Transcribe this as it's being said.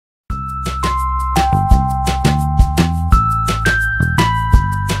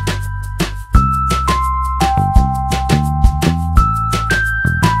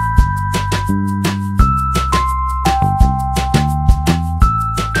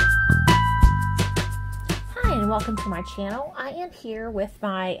welcome to my channel. I am here with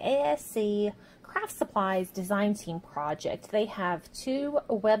my ASC Craft Supplies design team project. They have two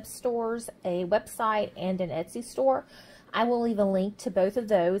web stores, a website and an Etsy store. I will leave a link to both of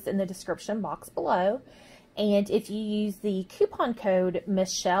those in the description box below. And if you use the coupon code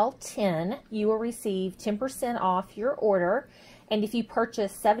Michelle10, you will receive 10% off your order. And if you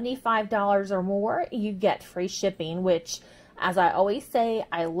purchase $75 or more, you get free shipping, which, as I always say,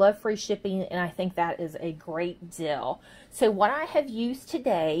 I love free shipping, and I think that is a great deal. So what I have used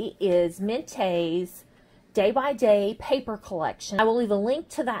today is Minte's Day by Day paper collection. I will leave a link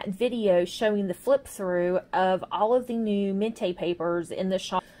to that video showing the flip through of all of the new Mente papers in the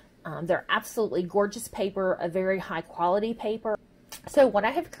shop. They're absolutely gorgeous paper, a very high quality paper. So what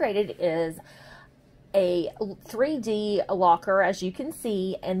I have created is a 3D locker, as you can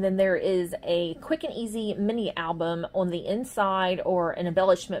see, and then there is a quick and easy mini album on the inside, or an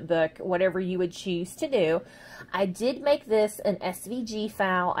embellishment book, whatever you would choose to do. I did make this an SVG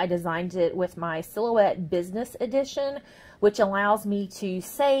file. I designed it with my Silhouette Business Edition, which allows me to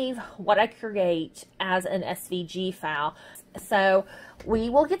save what I create as an SVG file. So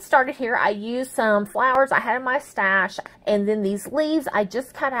we will get started here. I used some flowers I had in my stash, and then these leaves I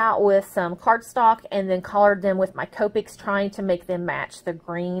just cut out with some cardstock and then colored them with my Copics, trying to make them match the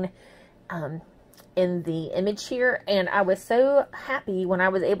green in the image here. And I was so happy when I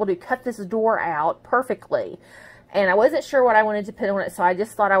was able to cut this door out perfectly. And I wasn't sure what I wanted to put on it, so I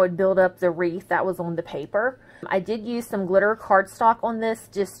just thought I would build up the wreath that was on the paper. I did use some glitter cardstock on this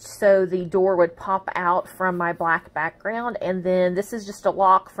just so the door would pop out from my black background. And then this is just a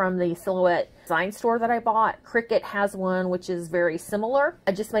lock from the Silhouette design store that I bought. Cricut has one which is very similar.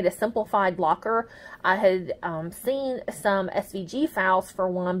 I just made a simplified locker. I had seen some SVG files for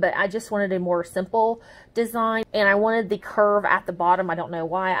one, but I just wanted a more simple design. And I wanted the curve at the bottom. I don't know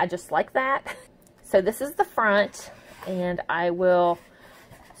why, I just like that. So this is the front, and I will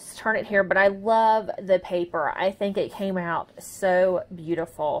turn it here, but I love the paper. I think it came out so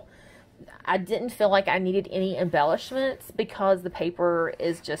beautiful. I didn't feel like I needed any embellishments because the paper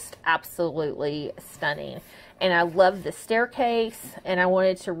is just absolutely stunning. And I love the staircase, and I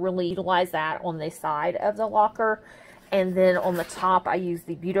wanted to really utilize that on the side of the locker. And then on the top, I used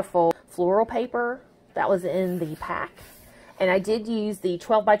the beautiful floral paper that was in the pack. And I did use the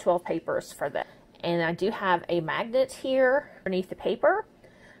 12 by 12 papers for that. And I do have a magnet here underneath the paper.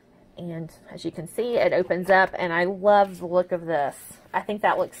 And as you can see, it opens up, and I love the look of this. I think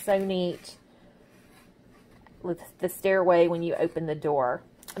that looks so neat with the stairway when you open the door.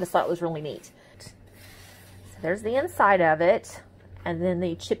 I just thought it was really neat. So there's the inside of it, and then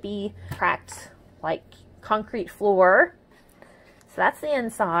the chippy, cracked, like concrete floor. So that's the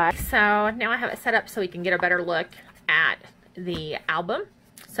inside. So now I have it set up so we can get a better look at the album.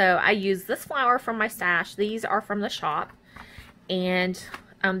 So I use this flower from my stash. These are from the shop. And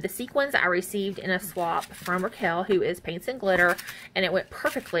the sequins I received in a swap from Raquel, who is Paints and Glitter. And it went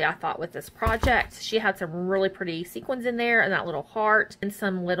perfectly, I thought, with this project. She had some really pretty sequins in there, and that little heart, and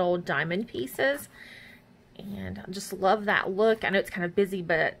some little diamond pieces. And I just love that look. I know it's kind of busy,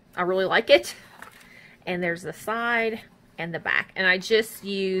 but I really like it. And there's the side and the back. And I just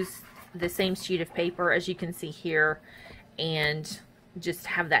used the same sheet of paper, as you can see here, and just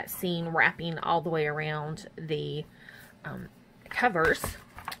have that scene wrapping all the way around the covers.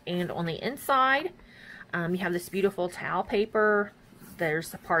 And on the inside, you have this beautiful towel paper.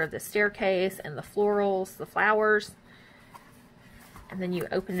 There's a part of the staircase and the florals, the flowers. And then you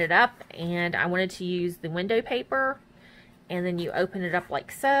open it up, and I wanted to use the window paper. And then you open it up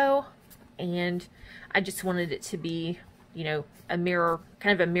like so. And I just wanted it to be, you know, a mirror,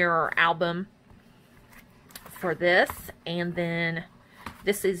 kind of a mirror album for this. And then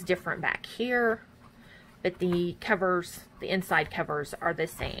this is different back here, but the covers, the inside covers, are the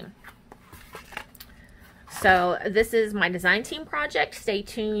same. So this is my design team project. Stay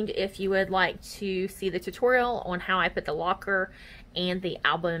tuned if you would like to see the tutorial on how I put the locker and the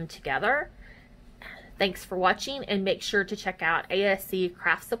album together. Thanks for watching, and make sure to check out ASC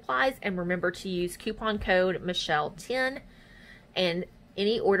Craft Supplies, and remember to use coupon code Michelle10, and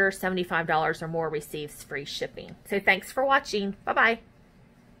any order $75 or more receives free shipping. So thanks for watching. Bye-bye.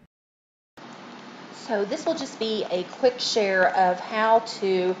 So this will just be a quick share of how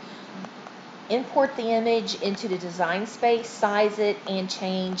to import the image into the design space, size it, and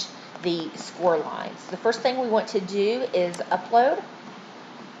change the score lines. The first thing we want to do is upload,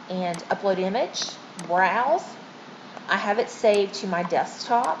 and upload image, browse. I have it saved to my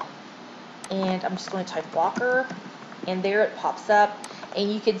desktop, and I'm just going to type Walker, and there it pops up.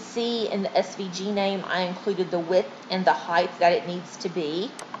 And you can see in the SVG name I included the width and the height that it needs to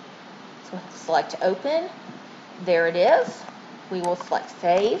be. So select open, there it is. We will select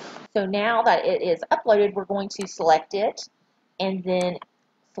save. So now that it is uploaded, we're going to select it and then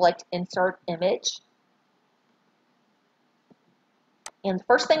select insert image. And the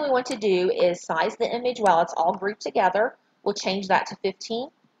first thing we want to do is size the image while it's all grouped together. We'll change that to 15.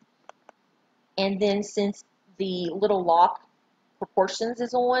 And then since the little lock proportions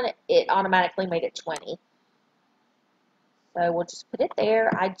is on, it automatically made it 20. So we'll just put it there.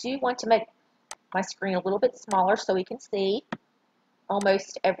 I do want to make my screen a little bit smaller so we can see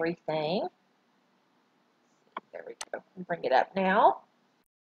almost everything. There we go. Bring it up now.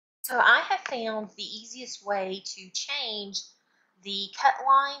 So I have found the easiest way to change the cut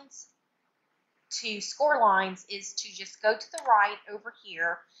lines to score lines is to just go to the right over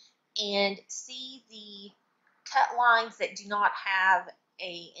here and see the cut lines that do not have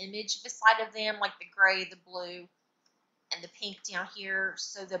a image beside of them, like the gray, the blue, and the pink down here.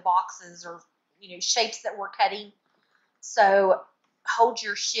 So the boxes are, shapes that we're cutting. So hold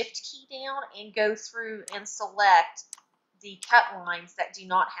your shift key down and go through and select the cut lines that do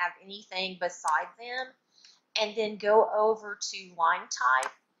not have anything beside them, and then go over to line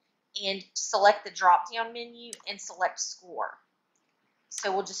type and select the drop down menu and select score.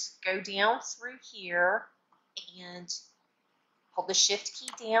 So we'll just go down through here and hold the shift key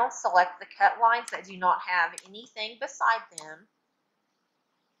down, select the cut lines that do not have anything beside them,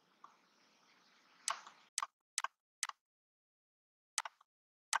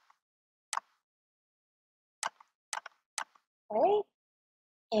 okay,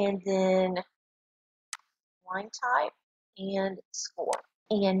 and then line type and score.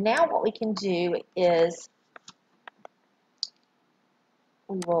 And now what we can do is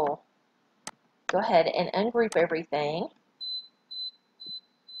we will go ahead and ungroup everything.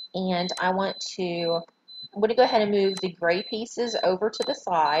 And I'm going to go ahead and move the gray pieces over to the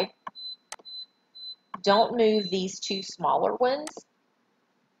side. Don't move these two smaller ones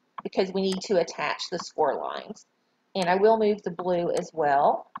because we need to attach the score lines. And I will move the blue as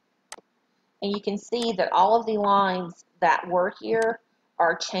well. And you can see that all of the lines that were here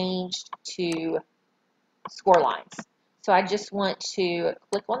are changed to score lines. So I just want to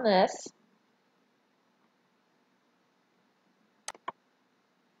click on this.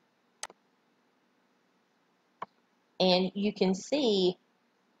 And you can see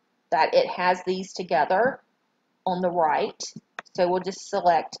that it has these together on the right. So we'll just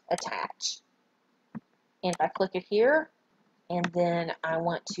select attach. And if I click it here, and then I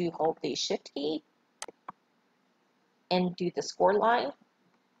want to hold the shift key and do the score line,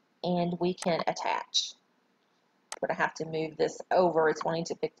 and we can attach. But I have to move this over. It's wanting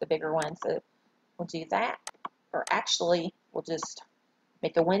to pick the bigger one, so we'll do that. Or actually, we'll just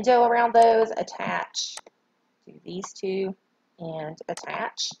make a window around those, attach, do these two, and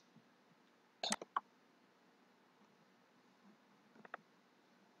attach.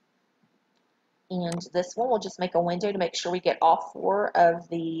 And this one, we'll just make a window to make sure we get all 4 of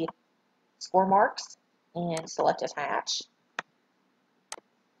the score marks, and select attach.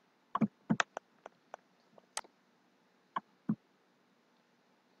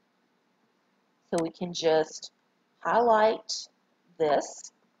 So we can just highlight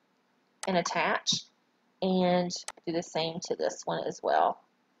this and attach, and do the same to this one as well.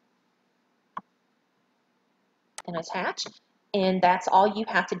 And attach. And that's all you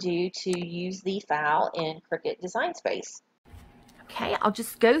have to do to use the file in Cricut Design Space. Okay, I'll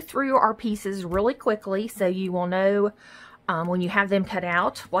just go through our pieces really quickly so you will know when you have them cut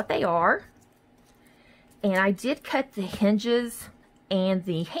out what they are. And I did cut the hinges and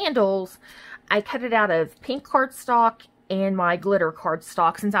the handles. I cut it out of pink cardstock and my glitter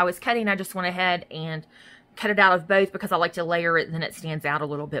cardstock. Since I was cutting, I just went ahead and cut it out of both because I like to layer it and then it stands out a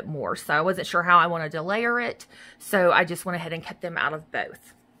little bit more. So I wasn't sure how I wanted to layer it, so I just went ahead and cut them out of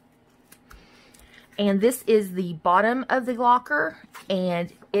both. And this is the bottom of the locker,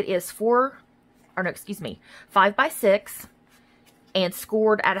 and it is 5 by 6 and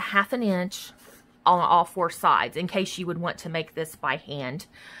scored at 1/2 inch on all 4 sides in case you would want to make this by hand.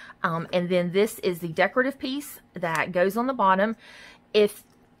 And then this is the decorative piece that goes on the bottom. If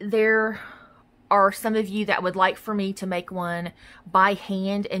there are some of you that would like for me to make one by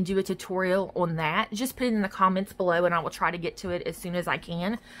hand and do a tutorial on that, just put it in the comments below and I will try to get to it as soon as I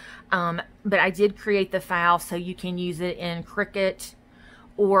can. But I did create the file so you can use it in Cricut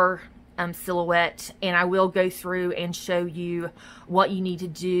or Silhouette, and I will go through and show you what you need to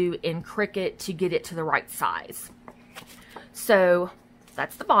do in Cricut to get it to the right size. So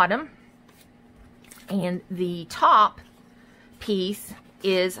that's the bottom, and the top piece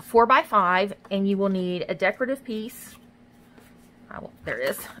is 4 by 5, and you will need a decorative piece there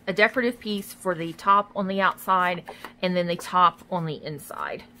is a decorative piece for the top on the outside and then the top on the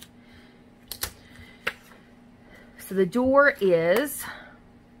inside. So the door is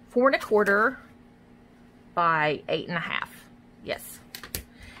 4 1/4 by 8 1/2. Yes.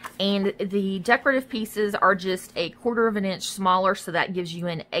 And the decorative pieces are just 1/4 of an inch smaller, so that gives you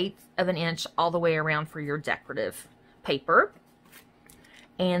an 1/8 of an inch all the way around for your decorative paper.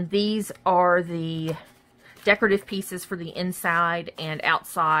 And these are the decorative pieces for the inside and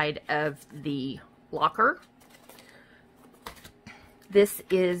outside of the locker. This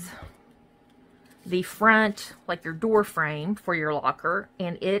is the front, like your door frame for your locker,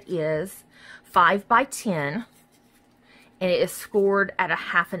 and it is 5 by 10, and it is scored at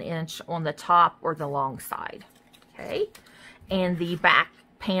 1/2 an inch on the top or the long side. Okay, and the back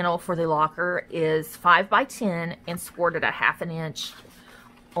panel for the locker is 5 by 10 and scored at 1/2 an inch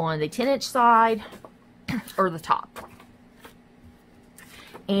on the 10-inch side or the top.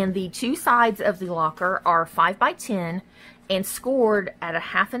 And the two sides of the locker are 5 by 10 and scored at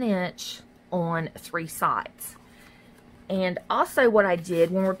 1/2 an inch on 3 sides. And also what I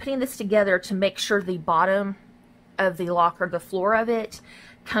did when we're putting this together to make sure the bottom of the locker, the floor of it,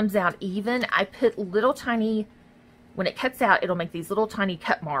 comes out even, I put little tiny, when it cuts out, it'll make these little tiny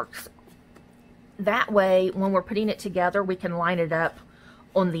cut marks. That way, when we're putting it together, we can line it up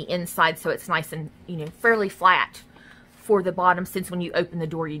on the inside so it's nice and, you know, fairly flat for the bottom, since when you open the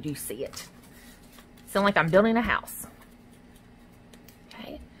door, you do see it. Sound like I'm building a house.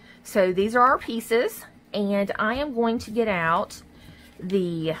 Okay, so these are our pieces, and I am going to get out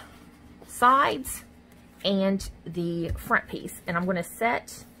the sides and the front piece, and I'm going to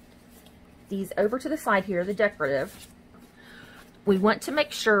set these over to the side here, the decorative. We want to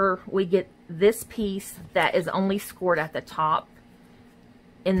make sure we get this piece that is only scored at the top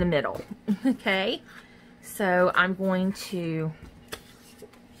in the middle. Okay, so I'm going to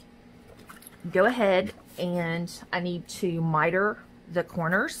go ahead and I need to miter the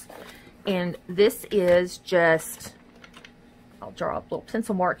corners, and this is just, I'll draw a little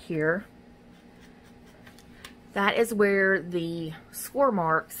pencil mark here. That is where the score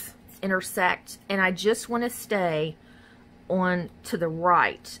marks intersect, and I just want to stay on to the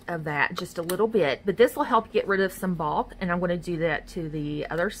right of that just a little bit, but this will help get rid of some bulk, and I'm going to do that to the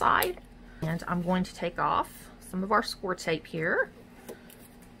other side. And I'm going to take off some of our score tape here,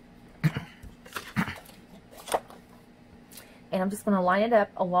 and I'm just going to line it up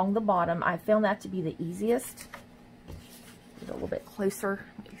along the bottom. I found that to be the easiest. Get a little bit closer,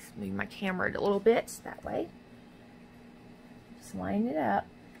 move my camera a little bit that way. Just line it up,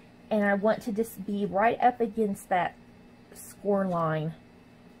 and I want to just be right up against that score line.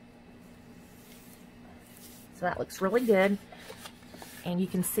 So that looks really good, and you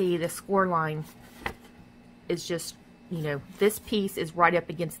can see the score line is just, you know, this piece is right up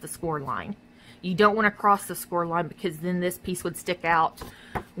against the score line. You don't want to cross the score line, because then this piece would stick out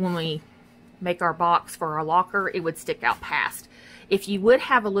when we make our box for our locker. It would stick out past. If you would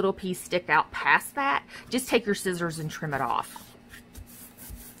have a little piece stick out past that, just take your scissors and trim it off.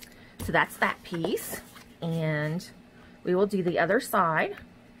 So that's that piece, and we will do the other side.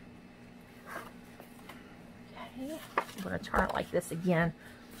 Okay, I'm going to turn it like this again.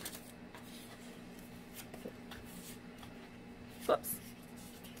 Whoops.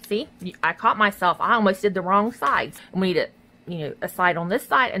 See, I caught myself. I almost did the wrong sides. And we need you know, a side on this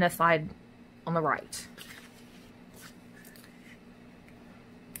side and a side on the right.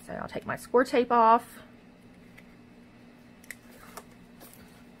 So I'll take my score tape off.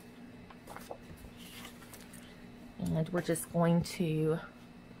 And we're just going to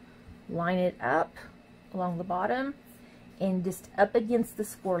line it up along the bottom and just up against the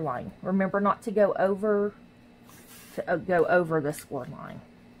score line. Remember not to go over the score line.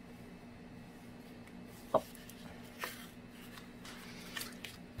 Oh.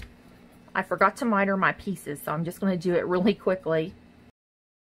 I forgot to miter my pieces, so I'm just going to do it really quickly.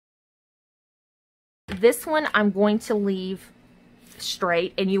 This one I'm going to leave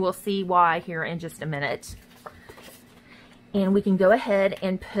straight, and you will see why here in just a minute. And we can go ahead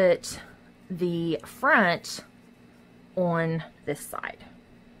and put the front on this side.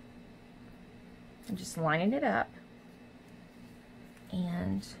 I'm just lining it up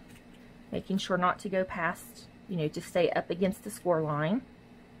and making sure not to go past, you know, to stay up against the score line.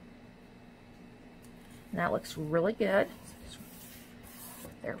 And that looks really good.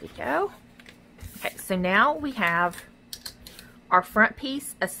 There we go. Okay, so now we have our front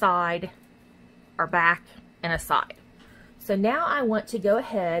piece, a side, our back, and a side. So now I want to go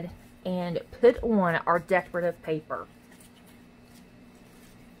ahead and put on our decorative paper.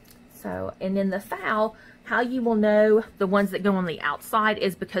 So, and in the file, How you will know the ones that go on the outside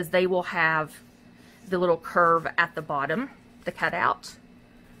is because they will have the little curve at the bottom, the cutout.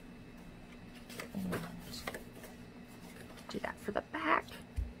 And do that for the back.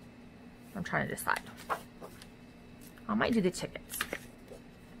 I'm trying to decide. I might do the tickets.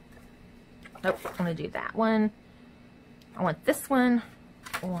 Nope, I'm going to do that one. I want this one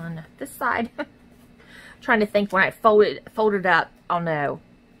on this side. Trying to think when I fold it up, I'll know.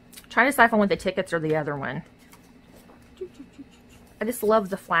 Trying to decide if I want the tickets or the other one. I just love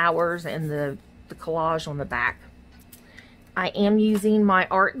the flowers and the collage on the back. I am using my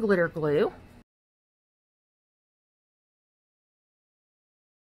art glitter glue.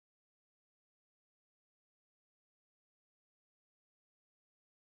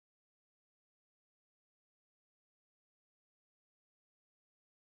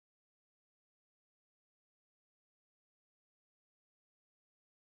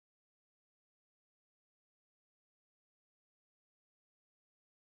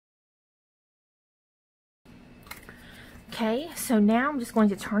 Okay, so now I'm just going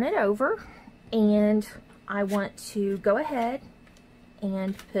to turn it over, and I want to go ahead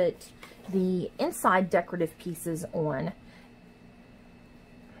and put the inside decorative pieces on.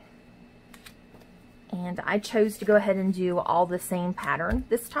 And I chose to go ahead and do all the same pattern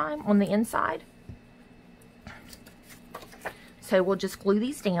this time on the inside. So we'll just glue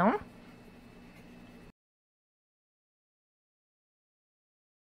these down.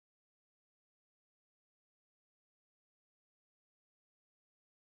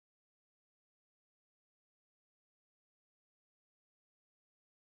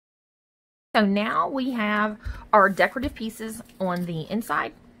 So now we have our decorative pieces on the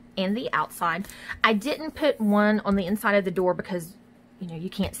inside and the outside. I didn't put one on the inside of the door because, you know, you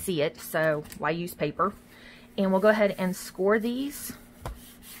can't see it, so why use paper? And we'll go ahead and score these.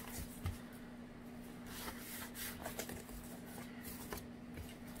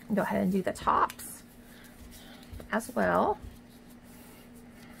 Go ahead and do the tops as well.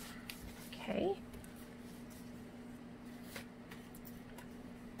 Okay.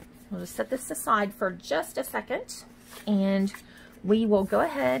 We'll just set this aside for just a second, and we will go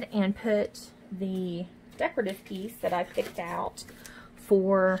ahead and put the decorative piece that I picked out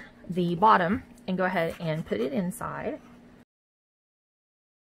for the bottom and go ahead and put it inside.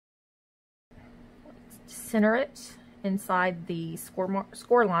 Center it inside the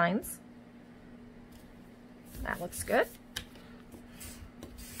score lines. That looks good.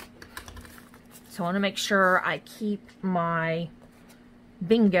 So I want to make sure I keep my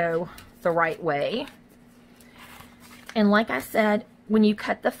bingo the right way. And like I said, when you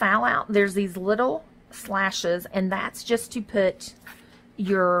cut the file out, there's these little slashes, and that's just to put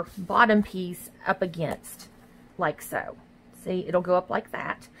your bottom piece up against, like so. See, it'll go up like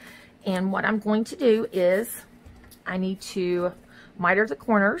that. And what I'm going to do is I need to miter the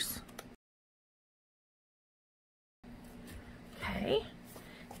corners. Okay.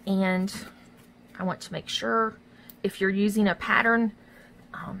 And I want to make sure, if you're using a pattern,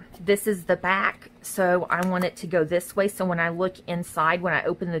 this is the back, so I want it to go this way, so when I look inside, when I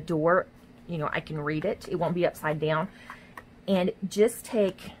open the door, you know, I can read it. It won't be upside down. And just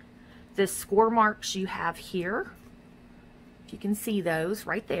take the score marks you have here, if you can see those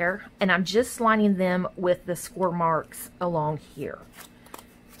right there, and I'm just lining them with the score marks along here.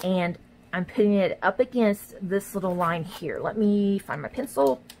 And I'm putting it up against this little line here. Let me find my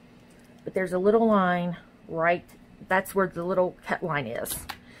pencil, but there's a little line right, that's where the little cut line is.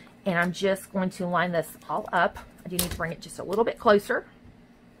 And I'm just going to line this all up. I do need to bring it just a little bit closer.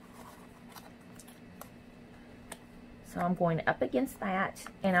 So I'm going up against that,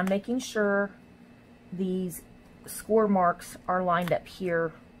 and I'm making sure these score marks are lined up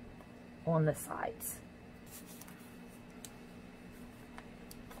here on the sides.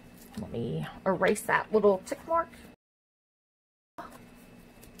 Let me erase that little tick mark.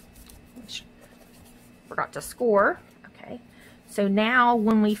 Forgot to score. Okay, so now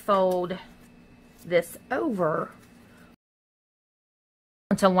when we fold this over,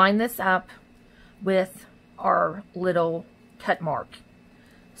 I want to line this up with our little cut mark.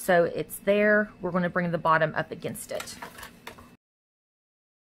 So it's there. We're going to bring the bottom up against it.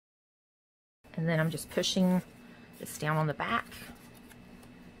 And then I'm just pushing this down on the back.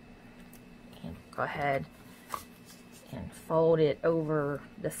 And go ahead and fold it over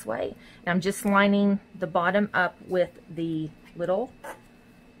this way. And I'm just lining the bottom up with the little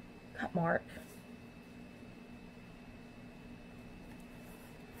cut mark.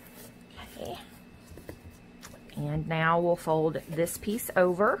 Okay. And now we'll fold this piece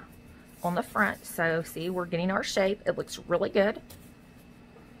over on the front. So see, we're getting our shape. It looks really good.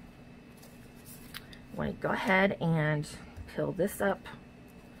 I'm going to go ahead and peel this up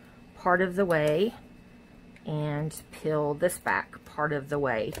part of the way and peel this back part of the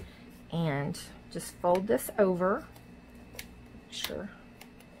way, and just fold this over. Sure.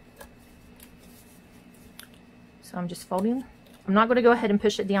 So I'm just folding. I'm not going to go ahead and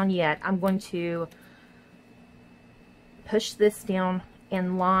push it down yet. I'm going to push this down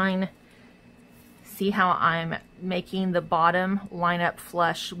and line. See how I'm making the bottom line up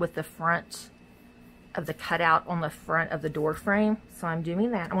flush with the front of the cutout on the front of the door frame. So I'm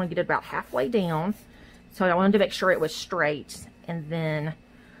doing that. I want to get it about halfway down. So I wanted to make sure it was straight. And then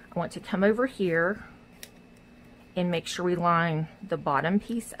I want to come over here and make sure we line the bottom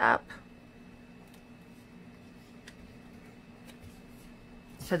piece up.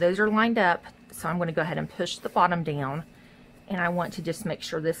 So those are lined up. So I'm going to go ahead and push the bottom down. And I want to just make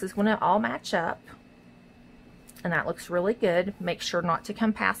sure this is going to all match up. And that looks really good. Make sure not to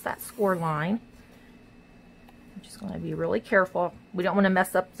come past that score line. I'm just going to be really careful. We don't want to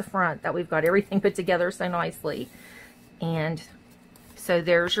mess up the front, that we've got everything put together so nicely. And so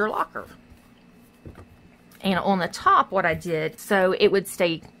there's your locker. And on the top, what I did, so it would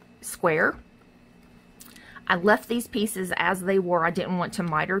stay square, I left these pieces as they were. I didn't want to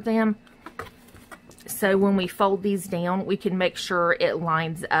miter them. So when we fold these down, we can make sure it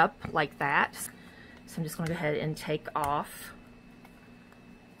lines up like that. So I'm just going to go ahead and take off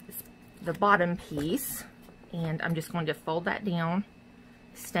the bottom piece. And I'm just going to fold that down,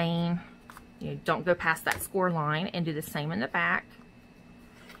 staying, don't go past that score line, and do the same in the back.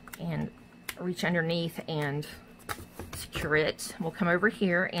 And reach underneath and secure it. We'll come over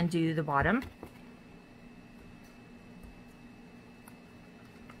here and do the bottom.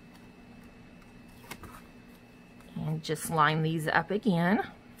 And just line these up again.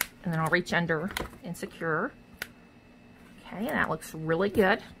 And then I'll reach under and secure. Okay, and that looks really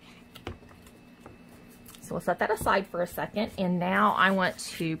good. So we'll set that aside for a second. And now I want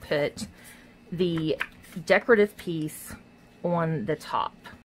to put the decorative piece on the top.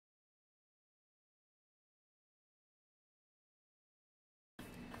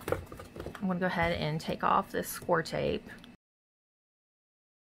 I'm going to go ahead and take off this score tape.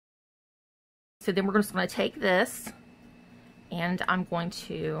 So then we're just going to take this, and I'm going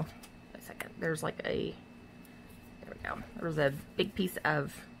to, wait a second, there's like a, there we go, there's a big piece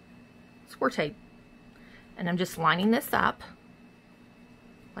of score tape. And I'm just lining this up,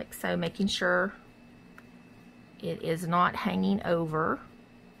 like so, making sure it is not hanging over.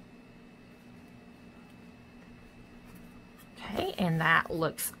 Okay, and that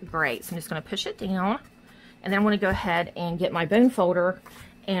looks great. So I'm just going to push it down, and then I'm going to go ahead and get my bone folder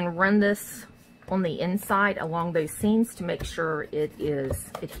and run this on the inside along those seams to make sure it is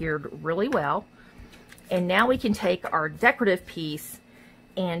adhered really well. And now we can take our decorative piece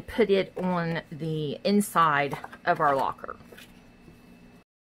and put it on the inside of our locker.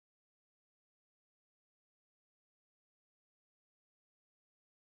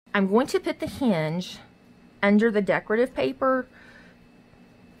 I'm going to put the hinge under the decorative paper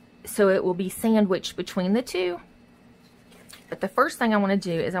so it will be sandwiched between the two. But the first thing I want to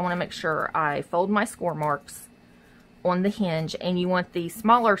do is I want to make sure I fold my score marks on the hinge, and you want the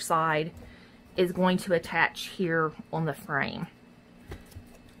smaller side is going to attach here on the frame.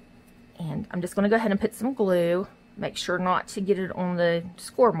 And I'm just going to go ahead and put some glue, make sure not to get it on the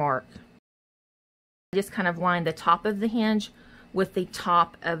score mark. Just kind of line the top of the hinge with the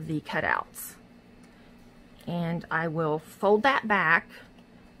top of the cutouts. And I will fold that back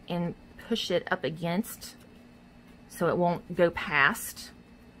and push it up against so it won't go past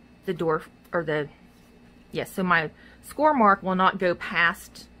the door, or the, yes, so my score mark will not go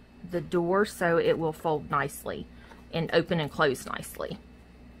past the door, so it will fold nicely and open and close nicely.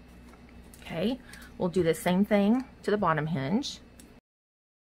 Okay, we'll do the same thing to the bottom hinge.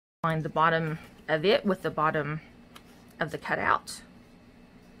 Line the bottom of it with the bottom of the cutout.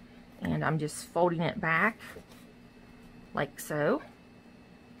 And I'm just folding it back like so,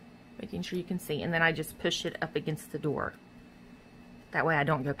 making sure you can see. And then I just push it up against the door. That way I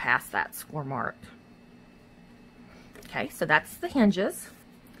don't go past that score mark. Okay, so that's the hinges.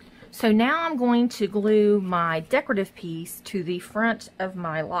 So now I'm going to glue my decorative piece to the front of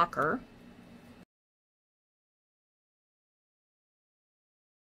my locker.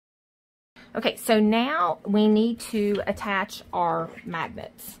 Okay, so now we need to attach our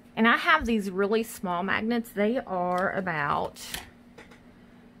magnets. And I have these really small magnets. They are about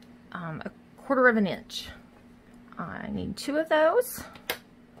a 1/4 of an inch. I need 2 of those.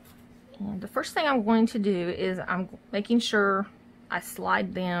 And the first thing I'm going to do is I'm making sure I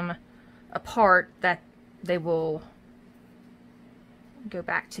slide them apart that they will go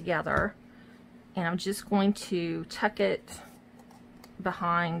back together. And I'm just going to tuck it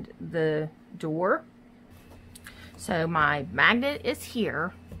behind the door. So my magnet is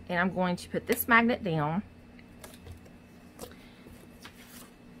here, and I'm going to put this magnet down.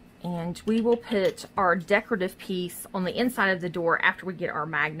 And we will put our decorative piece on the inside of the door after we get our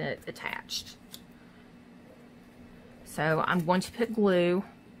magnet attached. So I'm going to put glue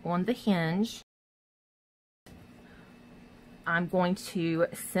on the hinge. I'm going to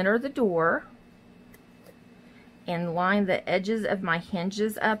center the door and line the edges of my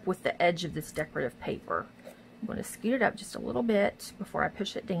hinges up with the edge of this decorative paper. I'm going to scoot it up just a little bit before I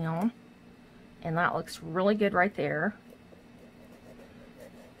push it down. And that looks really good right there.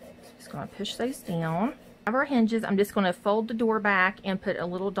 Just going to push those down. Have our hinges. I'm just going to fold the door back and put a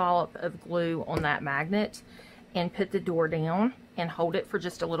little dollop of glue on that magnet and put the door down and hold it for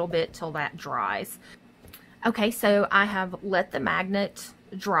just a little bit till that dries. Okay, so I have let the magnet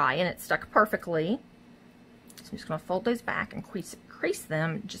dry and it's stuck perfectly. So I'm just going to fold those back and crease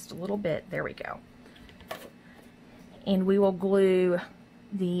them just a little bit. There we go. And we will glue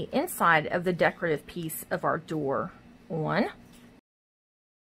the inside of the decorative piece of our door on.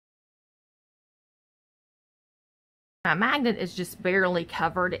 My magnet is just barely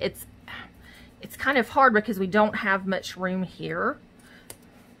covered. It's kind of hard because we don't have much room here.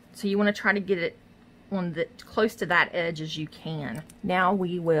 So you want to try to get it on the close to that edge as you can. Now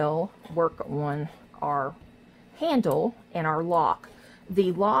we will work on our handle and our lock.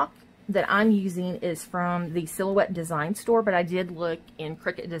 The lock that I'm using is from the Silhouette Design Store, but I did look in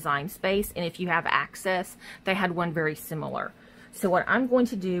Cricut Design Space, and if you have access, they had one very similar. So what I'm going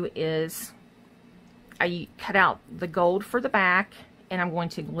to do is I cut out the gold for the back, and I'm going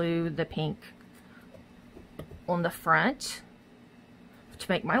to glue the pink on the front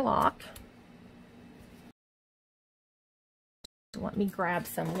to make my lock. So let me grab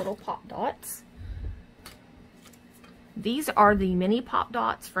some little pop dots. These are the mini pop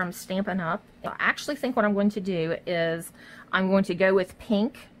dots from Stampin' Up. I actually think what I'm going to do is I'm going to go with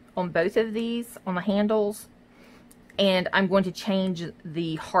pink on both of these on the handles, and I'm going to change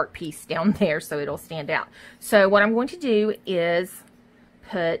the heart piece down there so it'll stand out. So what I'm going to do is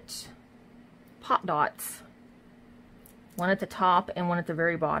put pop dots, one at the top and one at the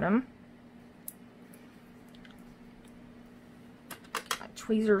very bottom. Got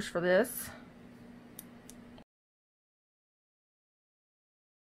tweezers for this.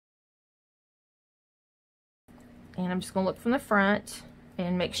 And I'm just going to look from the front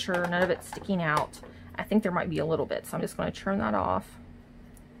and make sure none of it's sticking out. I think there might be a little bit, so I'm just going to turn that off.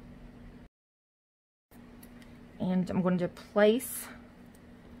 And I'm going to place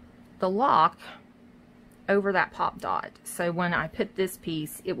the lock over that pop dot. So when I put this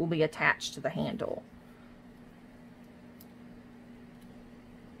piece, it will be attached to the handle.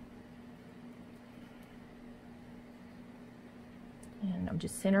 And I'm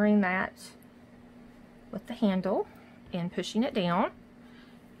just centering that with the handle and pushing it down.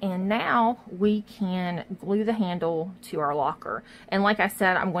 And now we can glue the handle to our locker. And like I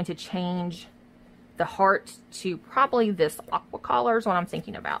said, I'm going to change the heart to probably this aqua color is what I'm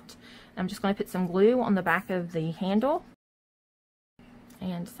thinking about. I'm just going to put some glue on the back of the handle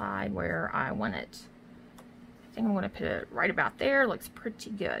and decide where I want it. I think I'm going to put it right about there. Looks pretty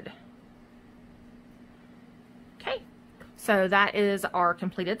good. Okay, so that is our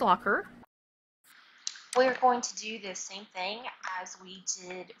completed locker. We're going to do the same thing as we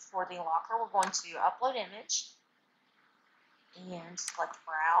did for the locker. We're going to upload image and select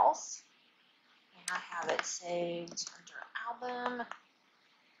browse. And I have it saved under album.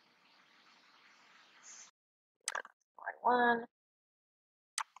 Right one.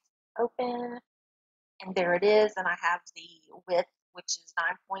 Open. And there it is. And I have the width, which is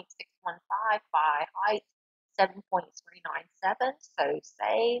 9.615 by height 7.397. So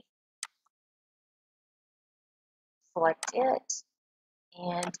save. Select it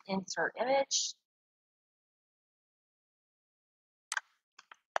and insert image.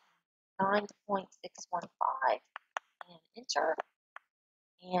 9.615 and enter.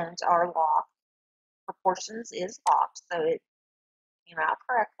 And our lock proportions is locked, so it came out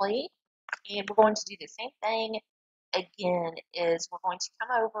correctly. And we're going to do the same thing again. Is we're going to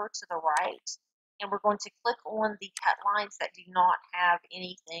come over to the right and we're going to click on the cut lines that do not have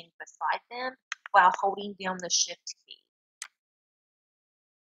anything beside them while holding down the shift key.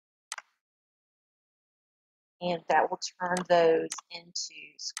 And that will turn those into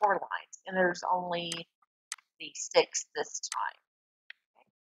score lines. And there's only the 6 this time. Okay.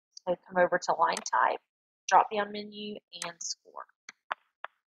 So come over to line type, drop down menu, and score.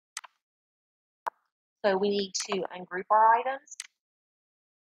 So we need to ungroup our items.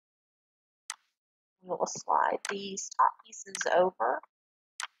 We will slide these top pieces over,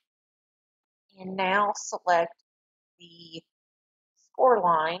 and now select the score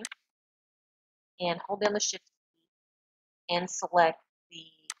line and hold down the shift key and select the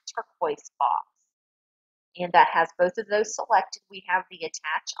turquoise box. And that has both of those selected. We have the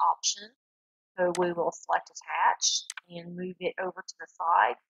attach option. So we will select attach and move it over to the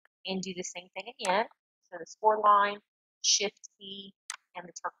side and do the same thing again. So the score line, shift key, and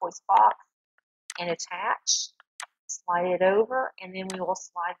the turquoise box, and attach. Slide it over, and then we will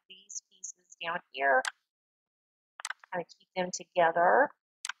slide these pieces down here, kind of keep them together.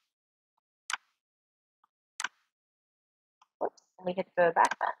 Whoops, let me hit the go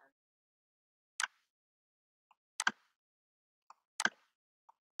back button.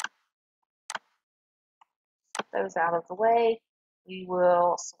 Get those out of the way. We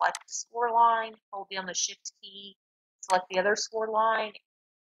will select the score line, hold down the shift key, select the other score line,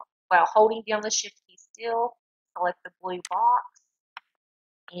 while holding down the shift key still, select the blue box,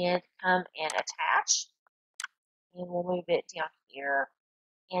 and come and attach. And we'll move it down here.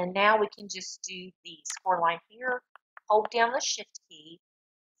 And now we can just do the score line here, hold down the shift key,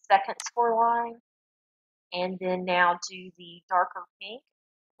 second score line, and then now do the darker pink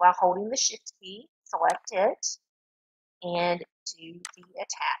while holding the shift key, select it, and do the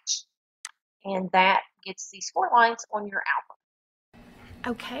attach. And that gets the score lines on your album.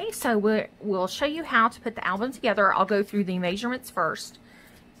 Okay, so we'll show you how to put the album together. I'll go through the measurements first.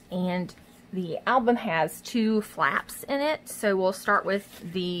 And the album has 2 flaps in it, so we'll start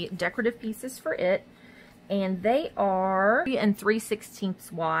with the decorative pieces for it. And they are 3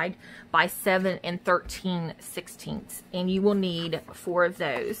 3/16 wide by 7 13/16. And you will need 4 of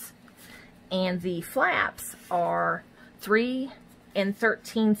those. And the flaps are 3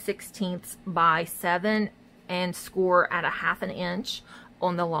 13/16 by 7 and score at a 1/2 inch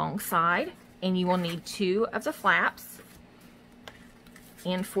on the long side. And you will need 2 of the flaps.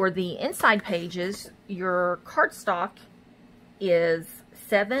 And for the inside pages, your cardstock is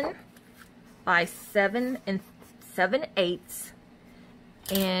 7 by 7 7/8,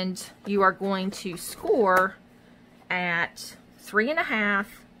 and you are going to score at 3 1/2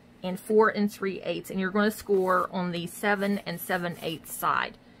 and 4 3/8, and you're going to score on the 7 7/8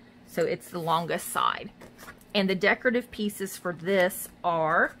 side, so it's the longest side. And the decorative pieces for this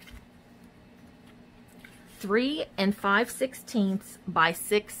are 3 5/16 by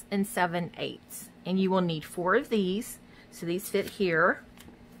 6 7/8, and you will need 4 of these, so these fit here.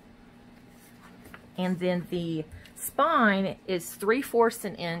 And then the spine is 3/4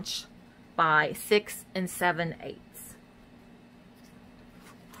 an inch by 6 7/8.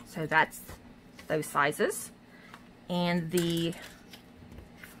 So that's those sizes. And the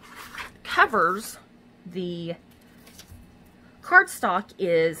covers, the cardstock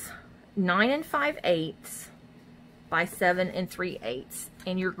is 9 5/8 by 7 3/8,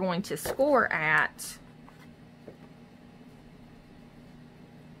 and you're going to score at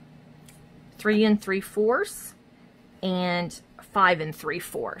 3 3/4 and 5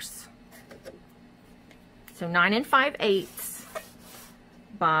 3/4. So 9 5/8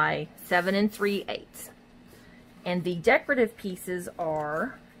 by 7 3/8. And the decorative pieces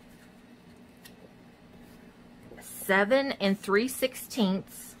are 7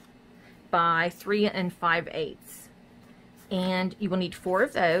 3/16 by 3 5/8. And you will need 4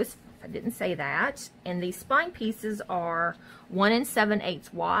 of those. I didn't say that. And the spine pieces are 1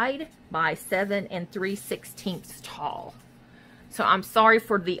 7/8 wide by 7 3/16 tall. So I'm sorry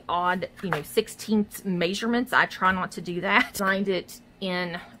for the odd, 16th measurements. I try not to do that. I designed it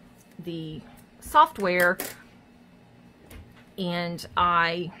in the software, and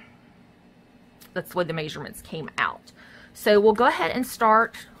that's the way the measurements came out. So we'll go ahead and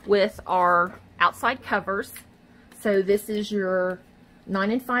start with our outside covers. So this is your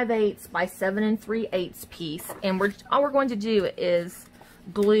 9 5/8 by 7 3/8 piece, and all we're going to do is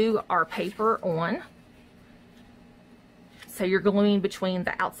glue our paper on. So you're gluing between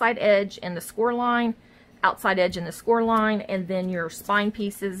the outside edge and the score line, outside edge and the score line, and then your spine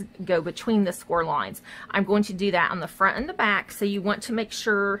pieces go between the score lines. I'm going to do that on the front and the back, so you want to make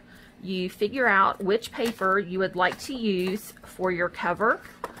sure you figure out which paper you would like to use for your cover.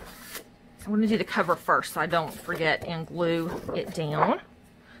 I'm going to do the cover first so I don't forget and glue it down.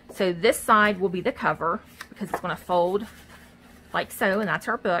 So this side will be the cover because it's going to fold like so, and that's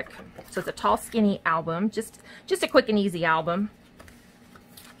our book. So it's a tall, skinny album, just a quick and easy album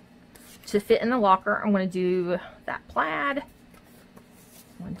to fit in the locker. I'm going to do that plaid.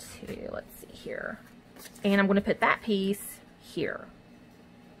 1, 2, let's see here. And I'm going to put that piece here.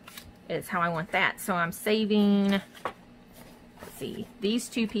 Is how I want that. So I'm saving, let's see, these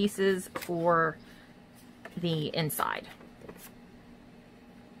 2 pieces for the inside.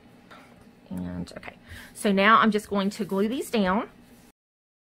 And okay, so now I'm just going to glue these down.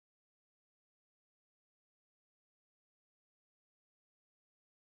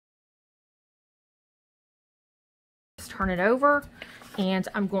 Just turn it over, and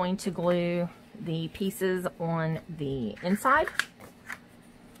I'm going to glue the pieces on the inside.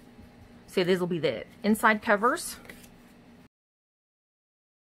 So these will be the inside covers.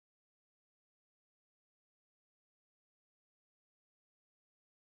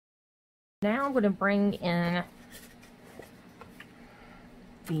 Now I'm going to bring in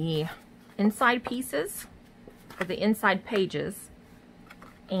the inside pieces, or the inside pages,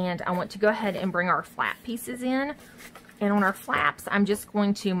 and I want to go ahead and bring our flap pieces in. And on our flaps, I'm just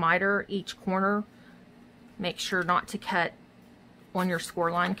going to miter each corner. Make sure not to cut on your score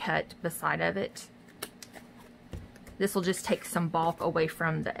line, cut beside of it. This will just take some bulk away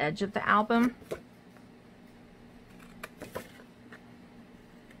from the edge of the album.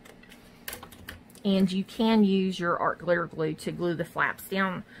 And you can use your art glitter glue to glue the flaps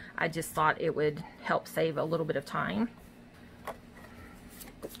down. I just thought it would help save a little bit of time.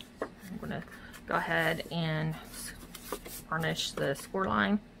 I'm going to go ahead and varnish the score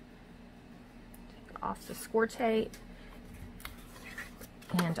line. Take off the score tape.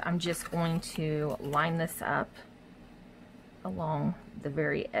 And I'm just going to line this up along the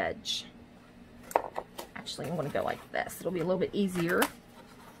very edge. Actually, I'm going to go like this. It'll be a little bit easier.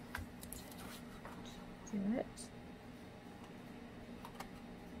 Do it.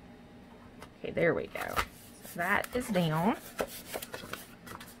 Okay, there we go. So that is down.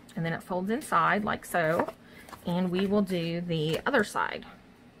 And then it folds inside like so. And we will do the other side.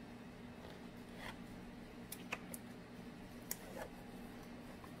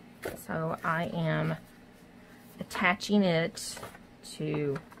 So I am attaching it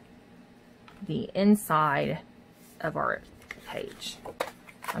to the inside of our page.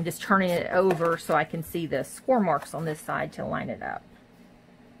 I'm just turning it over so I can see the score marks on this side to line it up.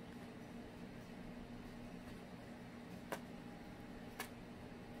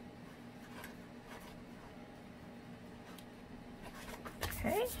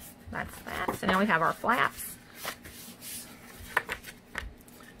 Okay, that's that. So now we have our flaps.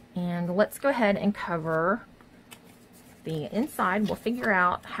 And let's go ahead and cover the inside. We'll figure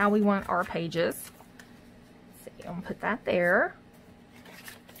out how we want our pages. Let's see, I'm gonna put that there.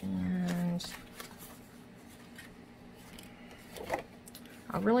 And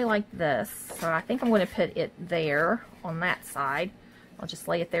I really like this, so I think I'm going to put it there on that side. I'll just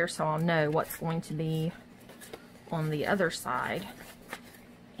lay it there so I'll know what's going to be on the other side.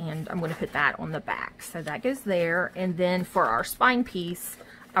 And I'm going to put that on the back. So that goes there. And then for our spine piece,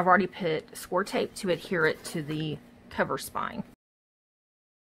 I've already put score tape to adhere it to the cover spine.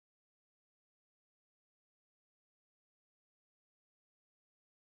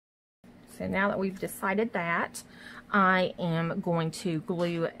 So now that we've decided that, I am going to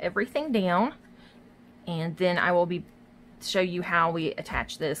glue everything down, and then I will show you how we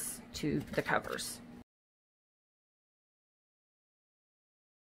attach this to the covers.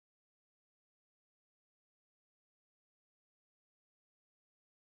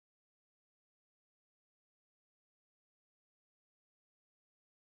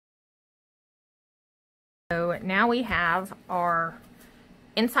 So now we have our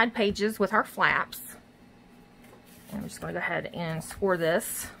inside pages with our flaps. And I'm just going to go ahead and score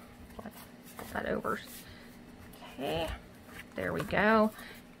this. Put that over. Okay, there we go.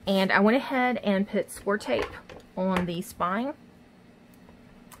 And I went ahead and put score tape on the spine.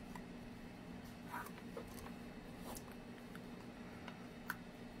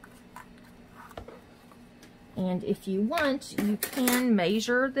 And if you want, you can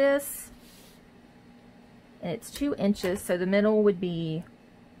measure this. And it's 2 inches, so the middle would be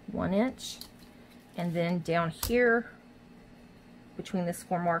 1 inch. And then down here, between the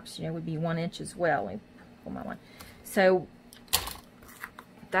score marks, would be 1 inch as well. Let me pull my line. So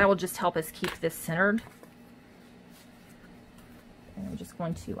that will just help us keep this centered. And I'm just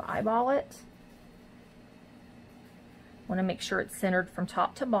going to eyeball it. I want to make sure it's centered from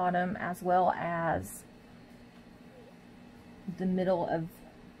top to bottom, as well as the middle of.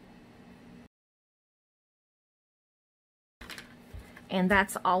 And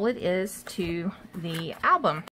that's all it is to the album.